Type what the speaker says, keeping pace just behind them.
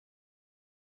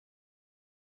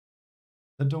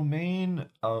The domain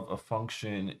of a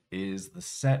function is the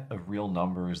set of real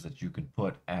numbers that you can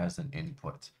put as an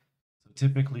input. So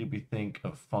typically we think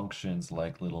of functions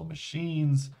like little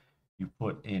machines. You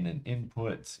put in an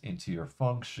input into your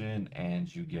function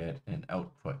and you get an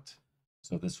output.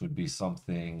 So this would be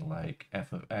something like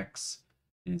f of x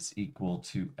is equal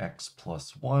to x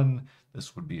plus 1.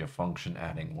 This would be a function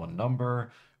adding one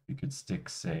number. We could stick,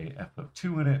 say, f of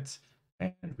 2 in it,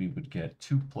 and we would get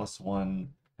 2 plus 1,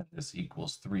 and this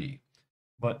equals 3.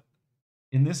 But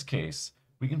in this case,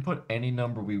 we can put any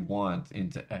number we want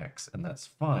into x, and that's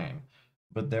fine.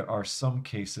 But there are some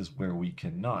cases where we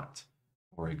cannot.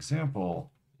 For example,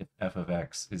 if f of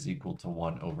x is equal to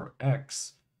 1 over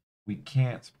x, we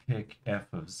can't pick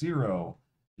f of 0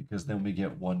 because then we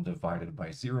get 1 divided by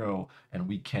 0, and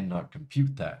we cannot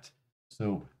compute that.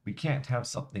 So we can't have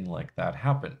something like that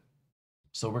happen.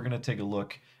 So we're going to take a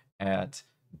look at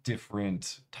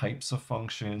different types of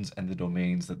functions and the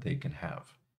domains that they can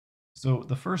have. So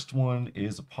the first one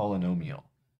is a polynomial.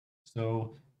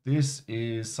 So this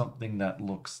is something that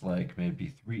looks like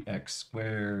maybe 3x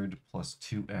squared plus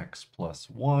 2x plus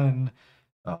 1.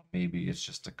 Maybe it's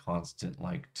just a constant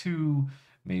like 2.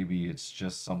 Maybe it's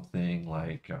just something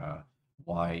like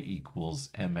y equals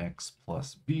mx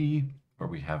plus b, where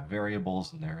we have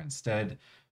variables in there instead.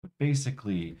 But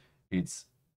basically, it's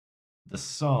the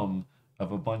sum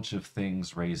of a bunch of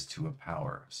things raised to a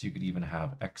power. So you could even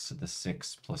have x to the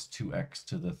 6 plus 2x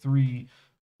to the 3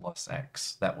 plus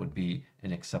x. That would be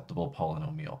an acceptable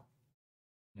polynomial.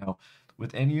 Now,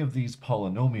 with any of these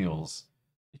polynomials,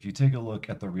 if you take a look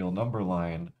at the real number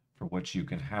line for what you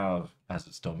can have as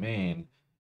its domain,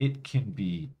 it can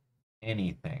be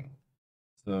anything.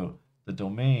 So the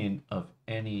domain of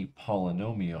any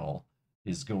polynomial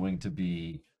is going to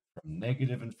be from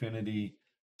negative infinity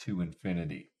to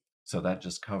infinity. So that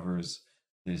just covers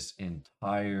this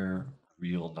entire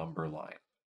real number line.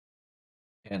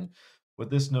 And what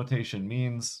this notation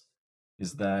means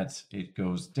is that it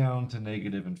goes down to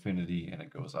negative infinity and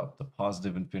it goes up to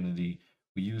positive infinity.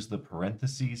 We use the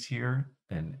parentheses here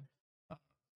and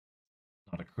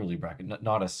not a curly bracket,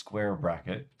 not a square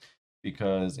bracket,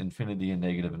 because infinity and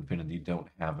negative infinity don't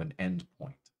have an end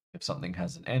point. If something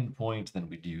has an end point, then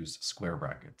we'd use square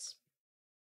brackets.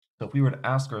 So if we were to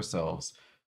ask ourselves,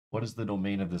 what is the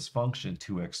domain of this function,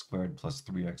 2x squared plus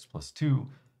 3x plus 2?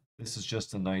 This is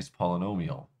just a nice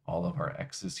polynomial. All of our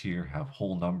x's here have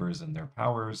whole numbers in their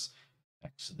powers,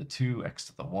 x to the 2, x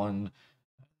to the 1.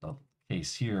 The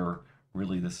case here,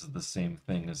 really this is the same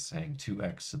thing as saying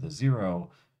 2x to the 0.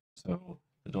 So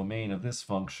the domain of this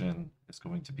function is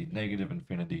going to be negative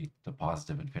infinity to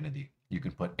positive infinity. You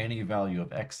can put any value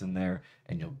of x in there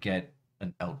and you'll get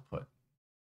an output.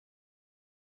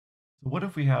 So what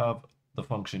if we have the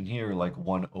function here like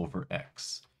 1 over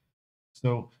x?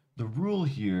 So the rule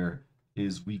here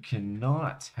is we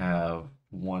cannot have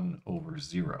 1 over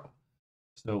 0.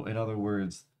 So in other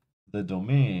words, the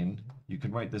domain, you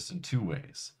can write this in two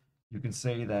ways. You can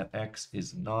say that x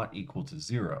is not equal to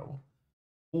 0,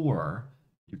 or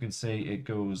you can say it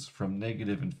goes from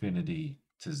negative infinity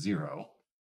to 0.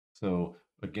 So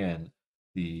again,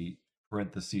 the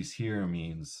parentheses here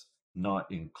means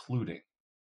not including.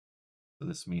 So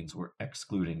this means we're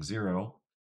excluding 0,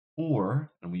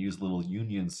 or, and we use a little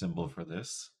union symbol for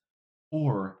this,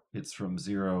 or it's from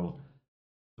 0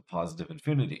 to positive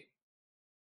infinity.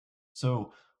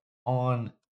 So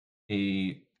on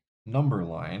a number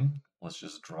line, let's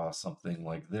just draw something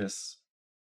like this,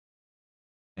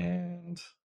 and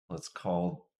let's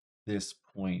call this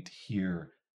point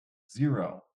here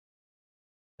 0.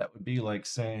 That would be like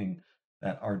saying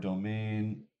that our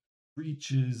domain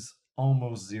reaches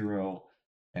almost 0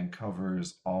 and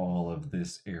covers all of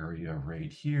this area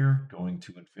right here, going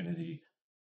to infinity,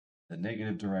 the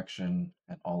negative direction,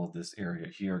 and all of this area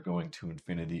here going to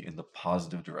infinity in the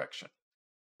positive direction.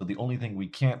 So the only thing we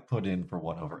can't put in for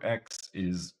 1 over x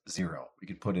is 0. We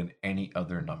can put in any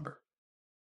other number.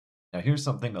 Now here's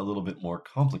something a little bit more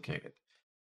complicated.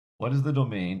 What is the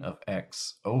domain of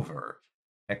x over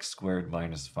x squared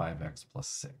minus 5x plus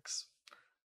 6?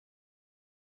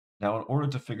 Now in order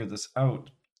to figure this out,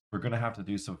 we're going to have to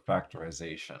do some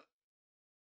factorization.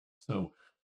 So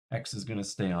x is going to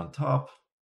stay on top,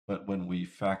 but when we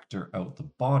factor out the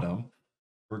bottom,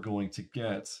 we're going to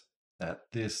get that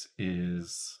this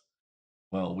is,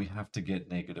 well, we have to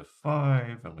get negative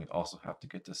 5, and we also have to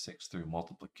get to 6 through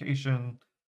multiplication.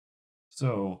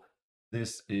 So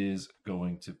this is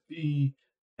going to be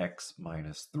x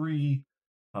minus 3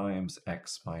 times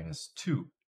x minus 2.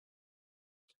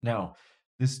 Now,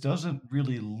 this doesn't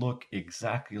really look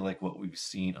exactly like what we've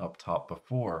seen up top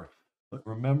before, but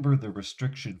remember the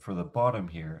restriction for the bottom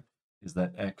here. is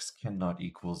that x cannot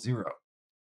equal 0.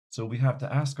 So we have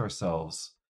to ask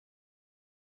ourselves,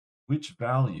 which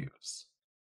values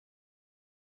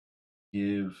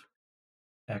give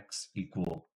x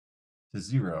equal to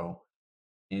 0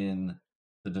 in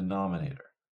the denominator?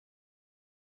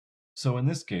 So in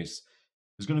this case,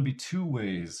 there's going to be two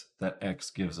ways that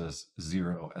x gives us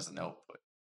 0 as an output.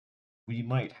 We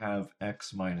might have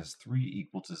x minus 3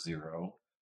 equal to 0,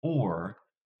 or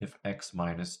if x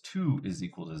minus 2 is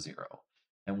equal to 0.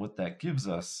 And what that gives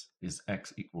us is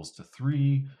x equals to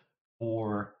 3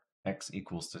 or x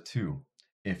equals to 2.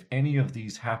 If any of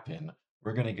these happen,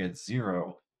 we're going to get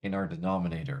 0 in our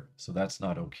denominator, so that's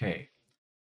not okay.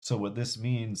 So what this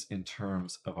means in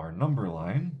terms of our number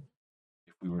line,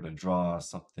 if we were to draw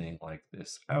something like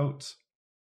this out,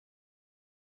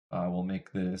 we'll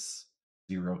make this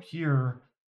 0 here,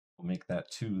 we'll make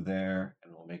that 2 there,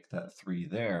 and we'll make that 3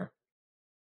 there.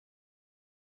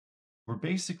 We're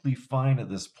basically fine at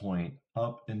this point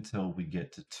up until we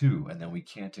get to 2, and then we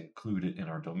can't include it in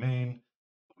our domain.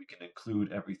 We can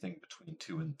include everything between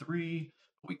 2 and 3,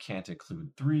 but we can't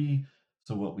include 3.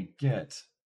 So what we get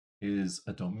is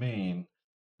a domain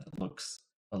that looks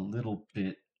a little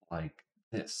bit like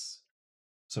this.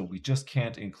 So we just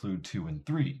can't include 2 and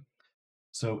 3.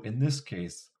 So in this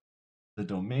case, the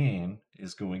domain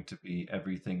is going to be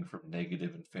everything from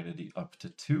negative infinity up to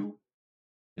 2.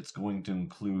 It's going to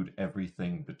include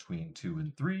everything between 2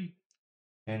 and 3.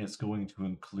 And it's going to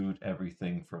include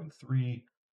everything from 3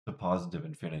 to positive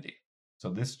infinity. So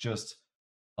this just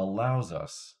allows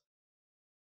us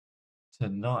to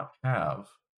not have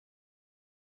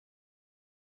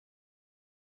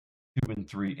 2 and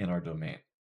 3 in our domain.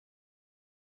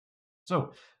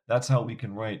 So that's how we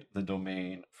can write the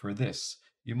domain for this.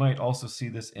 You might also see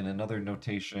this in another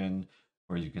notation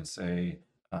where you can say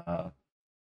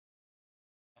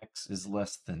x is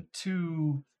less than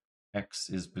 2, x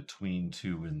is between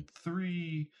 2 and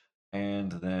 3,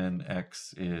 and then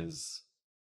x is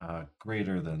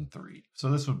greater than 3.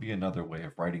 So this would be another way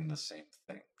of writing the same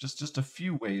thing. Just a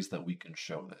few ways that we can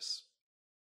show this.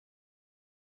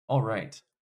 All right.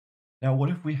 Now,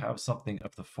 what if we have something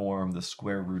of the form the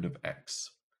square root of x?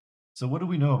 So what do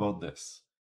we know about this?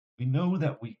 We know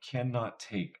that we cannot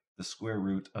take the square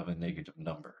root of a negative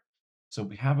number. So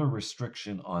we have a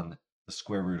restriction on the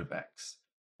square root of x,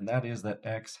 and that is that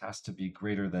x has to be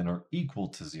greater than or equal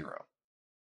to 0.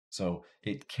 So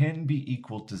it can be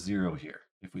equal to 0 here.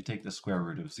 If we take the square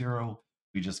root of 0,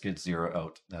 we just get 0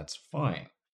 out. That's fine.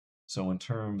 So in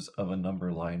terms of a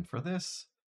number line for this,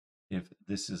 if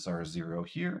this is our 0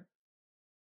 here,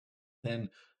 then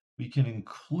we can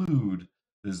include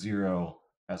the 0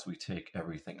 as we take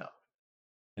everything up.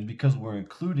 And because we're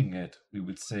including it, we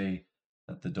would say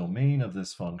that the domain of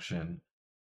this function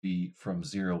be from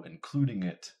 0 including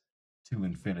it to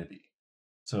infinity.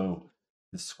 So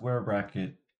the square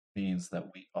bracket means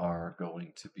that we are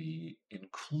going to be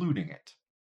including it.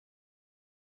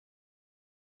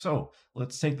 So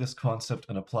let's take this concept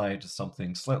and apply it to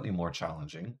something slightly more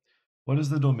challenging. What is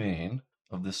the domain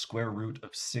of the square root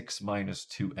of 6 minus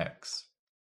 2x?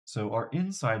 So our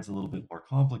inside's a little bit more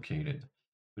complicated,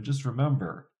 but just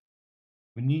remember,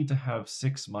 we need to have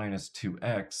 6 minus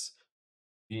 2x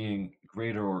being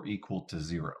greater or equal to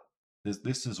 0.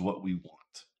 This is what we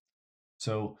want.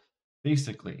 So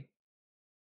basically,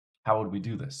 how would we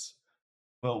do this?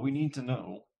 Well, we need to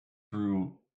know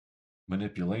through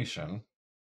manipulation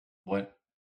what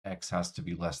x has to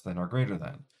be less than or greater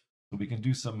than. So we can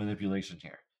do some manipulation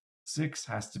here. 6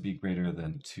 has to be greater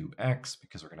than 2x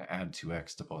because we're going to add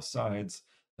 2x to both sides.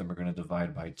 Then we're going to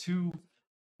divide by 2,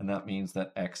 and that means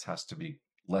that x has to be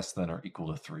less than or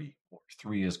equal to 3, or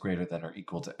 3 is greater than or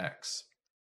equal to x.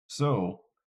 So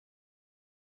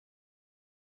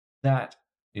that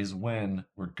is when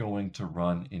we're going to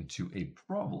run into a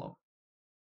problem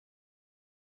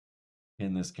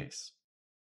in this case.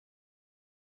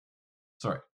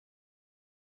 Sorry.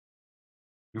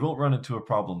 We won't run into a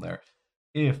problem there.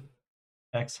 If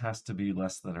x has to be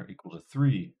less than or equal to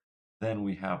 3, then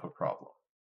we have a problem.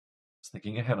 I was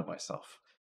thinking ahead of myself.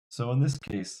 So in this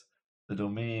case, the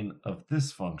domain of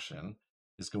this function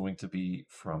is going to be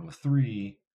from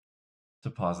 3 to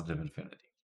positive infinity.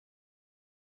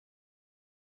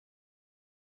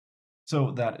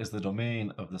 So that is the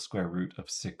domain of the square root of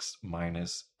 6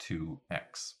 minus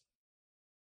 2x.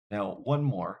 Now, one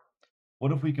more.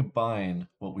 What if we combine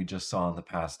what we just saw in the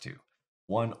past two?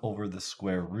 1 over the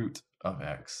square root of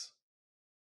x.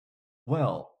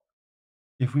 Well,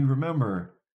 if we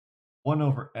remember, 1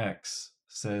 over x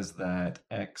says that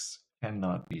x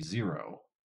cannot be 0,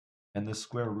 and the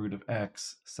square root of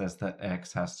x says that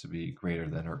x has to be greater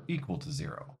than or equal to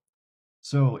 0.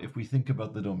 So if we think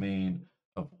about the domain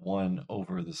of 1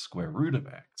 over the square root of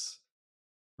x,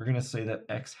 we're going to say that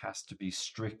x has to be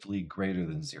strictly greater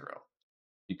than 0,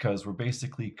 because we're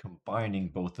basically combining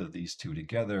both of these two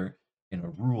together in a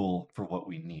rule for what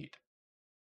we need.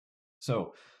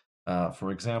 So,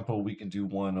 for example, we can do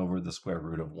 1 over the square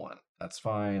root of 1. That's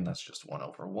fine. That's just 1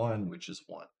 over 1, which is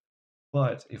 1.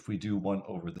 But if we do 1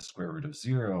 over the square root of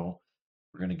 0,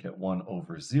 we're going to get 1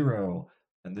 over 0,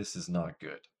 and this is not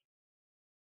good.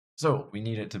 So we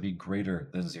need it to be greater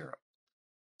than 0.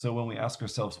 So when we ask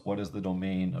ourselves, what is the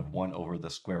domain of 1 over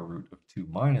the square root of 2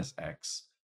 minus x,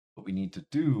 what we need to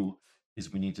do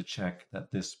is we need to check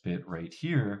that this bit right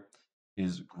here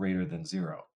is greater than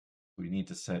 0. We need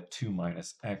to set 2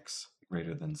 minus x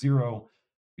greater than 0.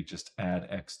 We just add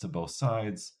x to both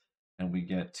sides, and we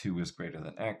get 2 is greater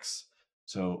than x.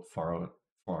 So for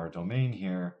our domain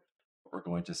here, what we're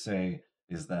going to say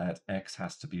is that x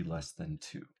has to be less than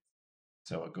 2.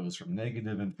 So it goes from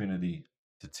negative infinity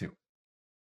to 2.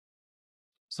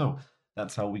 So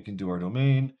that's how we can do our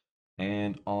domain.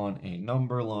 And on a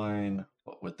number line,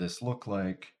 what would this look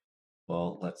like?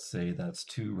 Well, let's say that's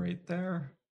 2 right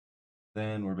there.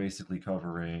 Then we're basically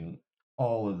covering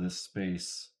all of this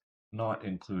space, not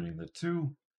including the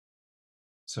 2.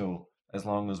 So as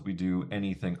long as we do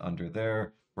anything under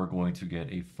there, we're going to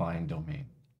get a fine domain.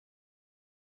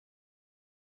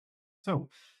 So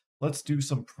let's do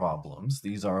some problems.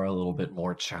 These are a little bit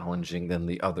more challenging than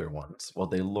the other ones. Well,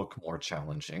 they look more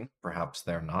challenging. Perhaps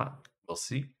they're not. We'll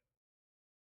see.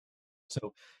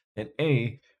 So in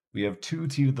A, we have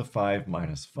 2t to the 5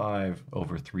 minus 5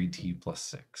 over 3t plus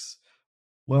 6.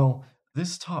 Well,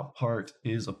 this top part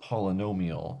is a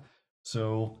polynomial,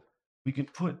 so we can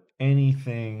put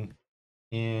anything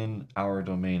in our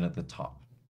domain at the top.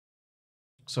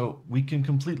 So we can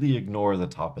completely ignore the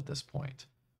top at this point.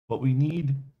 What we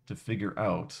need to figure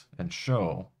out and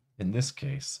show, in this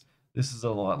case, this is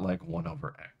a lot like 1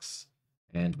 over x.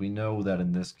 And we know that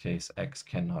in this case, x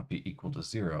cannot be equal to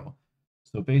 0.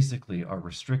 So basically, our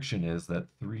restriction is that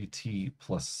 3t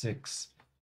plus 6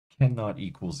 cannot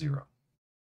equal 0.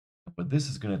 But this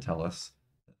is going to tell us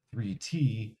that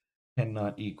 3t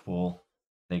cannot equal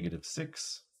negative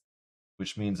 6,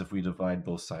 which means if we divide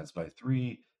both sides by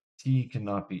 3, t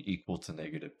cannot be equal to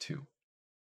negative 2.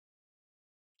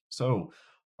 So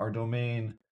our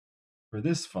domain for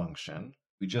this function,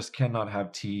 we just cannot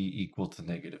have t equal to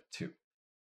negative 2.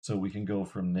 So we can go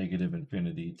from negative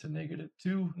infinity to negative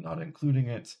 2, not including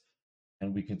it,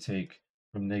 and we can take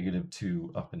from negative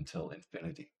 2 up until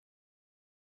infinity.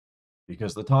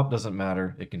 Because the top doesn't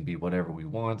matter, it can be whatever we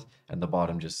want, and the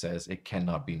bottom just says it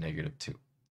cannot be negative 2.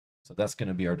 So that's going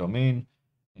to be our domain.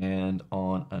 And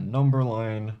on a number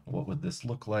line, what would this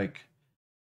look like?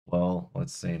 Well,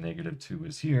 let's say negative 2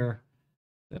 is here.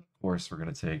 Then, of course, we're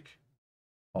going to take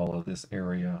all of this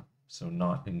area, so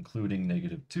not including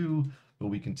negative 2, but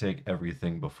we can take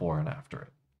everything before and after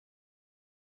it.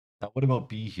 Now, what about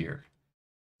b here?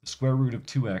 The square root of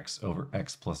 2x over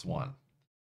x plus 1.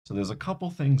 So there's a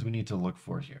couple things we need to look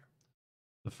for here.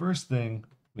 The first thing,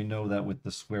 we know that with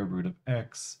the square root of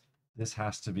x, this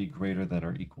has to be greater than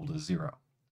or equal to 0.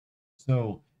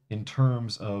 So in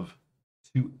terms of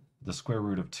the square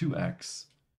root of 2x,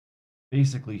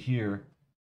 basically here,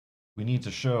 we need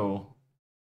to show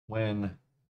when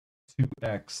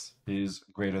 2x is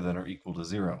greater than or equal to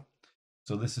 0.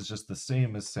 So this is just the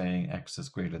same as saying x is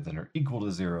greater than or equal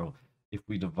to 0 if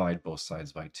we divide both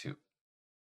sides by 2.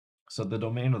 So the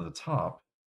domain of the top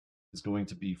is going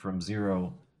to be from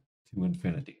 0 to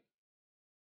infinity.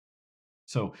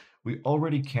 So we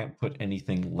already can't put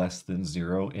anything less than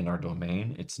 0 in our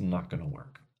domain. It's not going to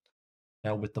work.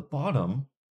 Now with the bottom,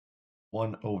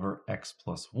 1 over x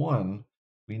plus 1,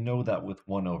 we know that with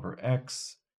 1 over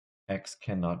x, x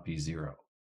cannot be 0.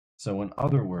 So in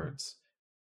other words,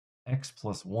 x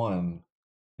plus 1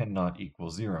 cannot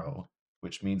equal 0,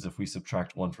 which means if we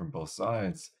subtract 1 from both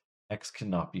sides, x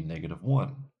cannot be negative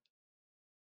 1.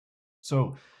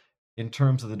 So in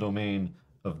terms of the domain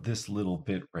of this little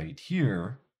bit right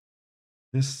here,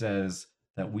 this says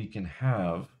that we can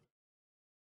have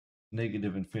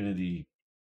negative infinity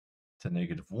to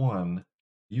negative 1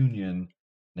 union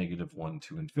negative 1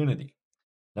 to infinity.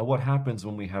 Now, what happens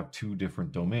when we have two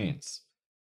different domains?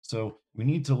 So we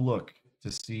need to look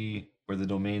to see where the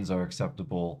domains are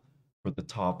acceptable for the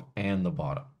top and the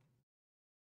bottom.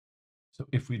 So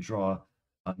if we draw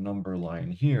a number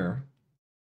line here,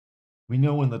 we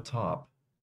know in the top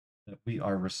that we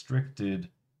are restricted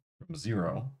from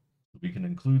 0. We can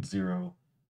include 0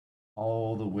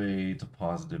 all the way to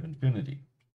positive infinity.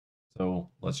 So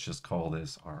let's just call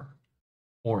this our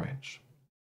orange.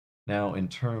 Now, in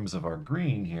terms of our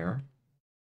green here,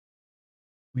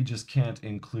 we just can't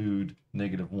include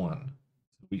 -1.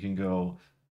 So we can go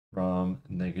from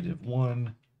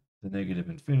 -1 to negative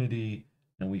infinity,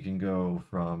 and we can go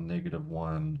from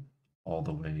 -1 all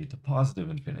the way to positive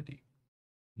infinity.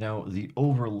 Now, the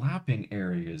overlapping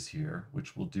areas here,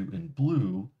 which we'll do in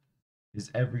blue,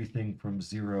 is everything from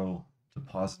 0 to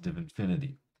positive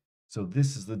infinity. So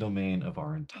this is the domain of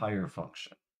our entire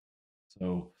function.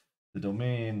 So the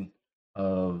domain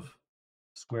of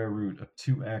square root of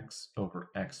 2x over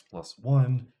x plus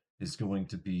 1 is going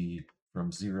to be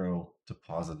from 0 to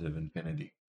positive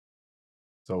infinity.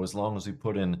 So as long as we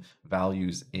put in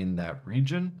values in that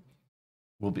region,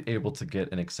 we'll be able to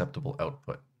get an acceptable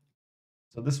output.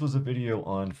 So this was a video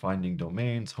on finding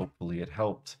domains. Hopefully it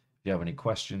helped. If you have any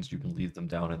questions, you can leave them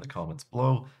down in the comments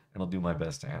below, and I'll do my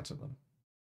best to answer them.